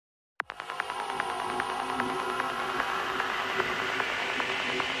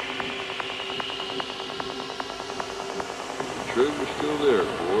still there,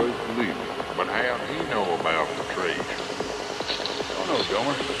 boys, believe me. But how'd he know about the treasure? Oh no,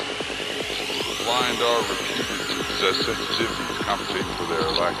 Gomer. The blind are reputed to possess sensitivities compensating for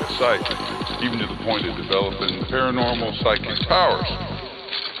their lack of sight, even to the point of developing paranormal psychic powers.